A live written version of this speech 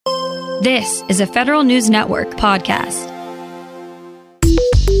This is a Federal News Network podcast.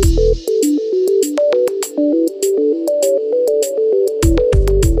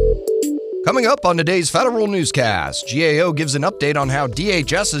 Coming up on today's Federal Newscast, GAO gives an update on how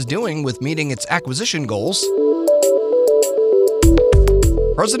DHS is doing with meeting its acquisition goals.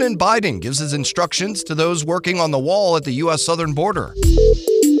 President Biden gives his instructions to those working on the wall at the U.S. southern border.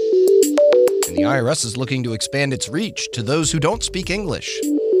 And the IRS is looking to expand its reach to those who don't speak English.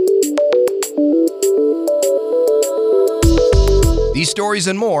 These stories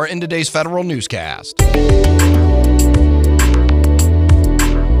and more in today's Federal Newscast.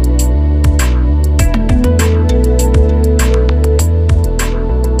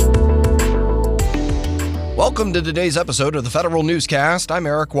 Welcome to today's episode of the Federal Newscast. I'm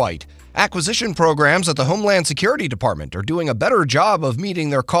Eric White. Acquisition programs at the Homeland Security Department are doing a better job of meeting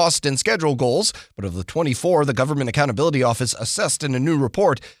their cost and schedule goals, but of the 24 the Government Accountability Office assessed in a new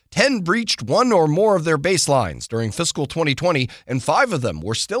report, 10 breached one or more of their baselines during fiscal 2020, and 5 of them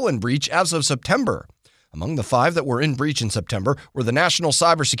were still in breach as of September. Among the 5 that were in breach in September were the National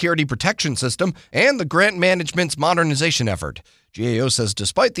Cybersecurity Protection System and the Grant Management's modernization effort. GAO says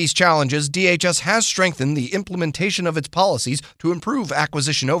despite these challenges, DHS has strengthened the implementation of its policies to improve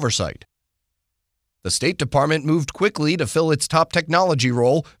acquisition oversight. The State Department moved quickly to fill its top technology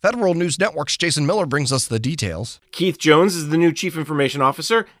role. Federal News Network's Jason Miller brings us the details. Keith Jones is the new Chief Information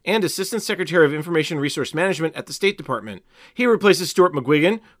Officer and Assistant Secretary of Information Resource Management at the State Department. He replaces Stuart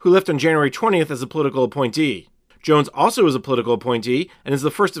McGuigan, who left on January 20th as a political appointee. Jones also is a political appointee and is the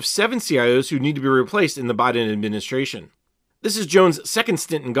first of 7 CIOs who need to be replaced in the Biden administration. This is Jones' second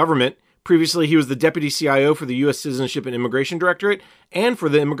stint in government. Previously, he was the Deputy CIO for the U.S. Citizenship and Immigration Directorate and for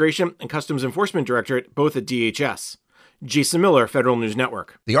the Immigration and Customs Enforcement Directorate, both at DHS. Jason Miller, Federal News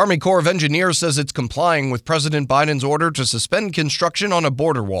Network. The Army Corps of Engineers says it's complying with President Biden's order to suspend construction on a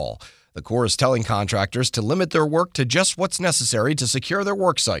border wall. The Corps is telling contractors to limit their work to just what's necessary to secure their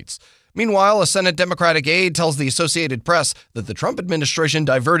work sites. Meanwhile, a Senate Democratic aide tells the Associated Press that the Trump administration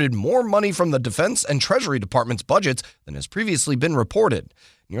diverted more money from the Defense and Treasury Department's budgets than has previously been reported.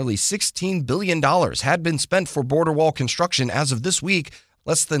 Nearly $16 billion had been spent for border wall construction as of this week.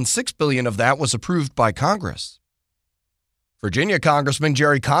 Less than $6 billion of that was approved by Congress. Virginia Congressman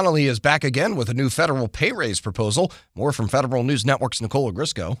Gerry Connolly is back again with a new federal pay raise proposal. More from Federal News Network's Nicole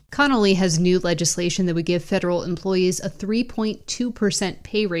Ogrysko. Connolly has new legislation that would give federal employees a 3.2%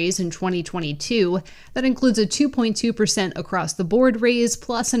 pay raise in 2022. That includes a 2.2% across-the-board raise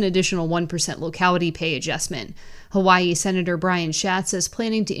plus an additional 1% locality pay adjustment. Hawaii Senator Brian Schatz is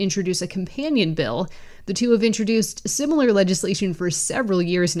planning to introduce a companion bill. The two have introduced similar legislation for several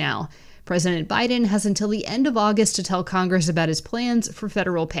years now. President Biden has until the end of August to tell Congress about his plans for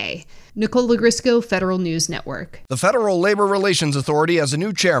federal pay. Nicole Ogrysko, Federal News Network. The Federal Labor Relations Authority has a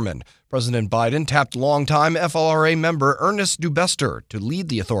new chairman. President Biden tapped longtime FLRA member Ernest DuBester to lead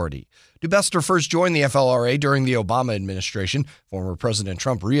the authority. DuBester first joined the FLRA during the Obama administration. Former President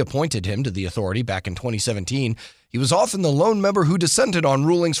Trump reappointed him to the authority back in 2017. He was often the lone member who dissented on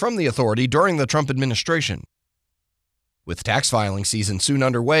rulings from the authority during the Trump administration. With tax filing season soon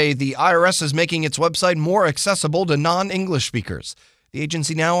underway, the IRS is making its website more accessible to non-English speakers. The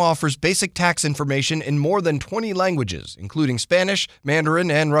agency now offers basic tax information in more than 20 languages, including Spanish,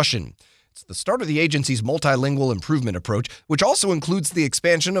 Mandarin, and Russian. It's the start of the agency's multilingual improvement approach, which also includes the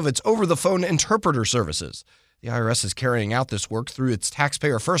expansion of its over-the-phone interpreter services. The IRS is carrying out this work through its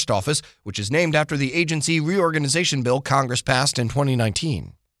Taxpayer First Office, which is named after the agency reorganization bill Congress passed in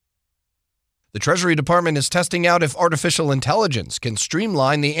 2019. The Treasury Department is testing out if artificial intelligence can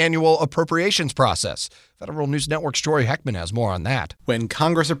streamline the annual appropriations process. Federal News Network's Troy Heckman has more on that. When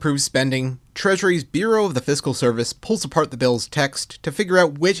Congress approves spending, Treasury's Bureau of the Fiscal Service pulls apart the bill's text to figure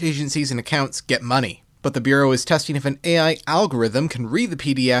out which agencies and accounts get money. But the Bureau is testing if an AI algorithm can read the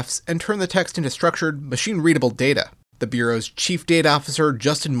PDFs and turn the text into structured, machine-readable data. The Bureau's Chief Data Officer,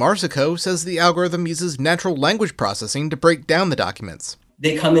 Justin Marsico, says the algorithm uses natural language processing to break down the documents.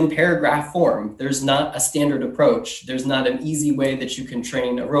 They come in paragraph form. There's not a standard approach. There's not an easy way that you can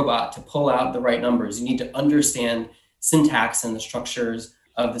train a robot to pull out the right numbers. You need to understand syntax and the structures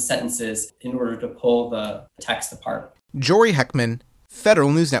of the sentences in order to pull the text apart. Jory Heckman,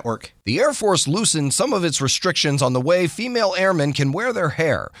 Federal News Network. The Air Force loosened some of its restrictions on the way female airmen can wear their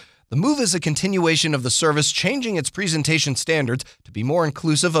hair. The move is a continuation of the service changing its presentation standards to be more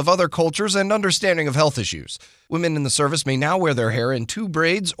inclusive of other cultures and understanding of health issues. Women in the service may now wear their hair in 2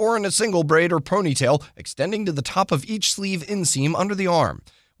 braids or in a single braid or ponytail, extending to the top of each sleeve inseam under the arm.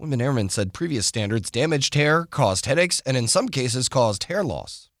 Women airmen said previous standards damaged hair, caused headaches, and in some cases caused hair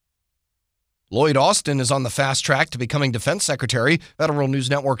loss. Lloyd Austin is on the fast track to becoming Defense Secretary. Federal News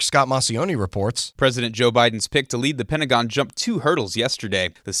Network's Scott Maucione reports. President Joe Biden's pick to lead the Pentagon jumped 2 hurdles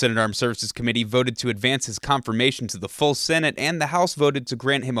yesterday. The Senate Armed Services Committee voted to advance his confirmation to the full Senate, and the House voted to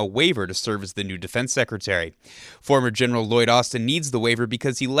grant him a waiver to serve as the new Defense Secretary. Former General Lloyd Austin needs the waiver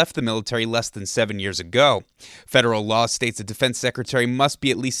because he left the military less than 7 years ago. Federal law states a Defense Secretary must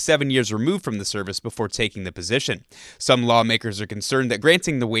be at least 7 years removed from the service before taking the position. Some lawmakers are concerned that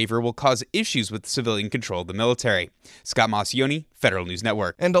granting the waiver will cause issues with civilian control of the military. Scott Maucione, Federal News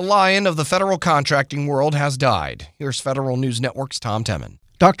Network. And a lion of the federal contracting world has died. Here's Federal News Network's Tom Temin.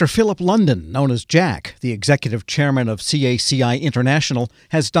 Dr. Philip London, known as Jack, the executive chairman of CACI International,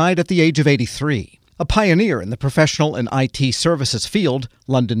 has died at the age of 83. A pioneer in the professional and IT services field,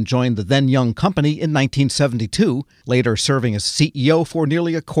 London joined the then-young company in 1972, later serving as CEO for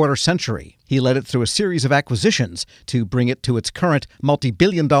nearly a quarter century. He led it through a series of acquisitions to bring it to its current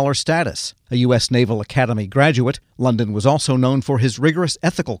multi-billion-dollar status. A U.S. Naval Academy graduate, London was also known for his rigorous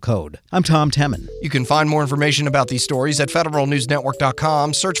ethical code. I'm Tom Temin. You can find more information about these stories at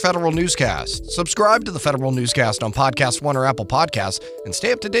federalnewsnetwork.com. Search Federal Newscast. Subscribe to the Federal Newscast on Podcast One or Apple Podcasts, and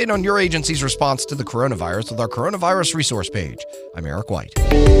stay up to date on your agency's response to the coronavirus with our coronavirus resource page. I'm Eric White.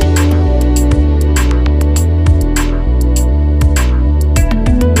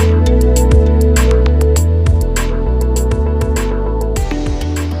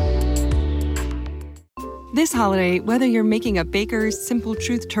 This holiday, whether you're making a Baker's Simple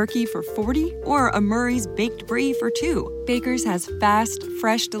Truth turkey for 40 or a Murray's Baked Brie for 2, Baker's has fast,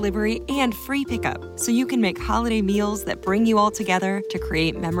 fresh delivery and free pickup, so you can make holiday meals that bring you all together to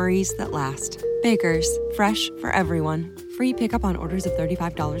create memories that last. Baker's, fresh for everyone. Free pickup on orders of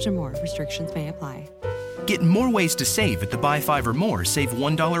 $35 or more. Restrictions may apply. Get more ways to save at the Buy 5 or More Save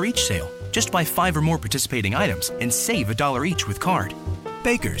 $1 each sale. Just buy 5 or more participating items and save $1 each with card.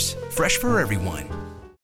 Baker's, fresh for everyone.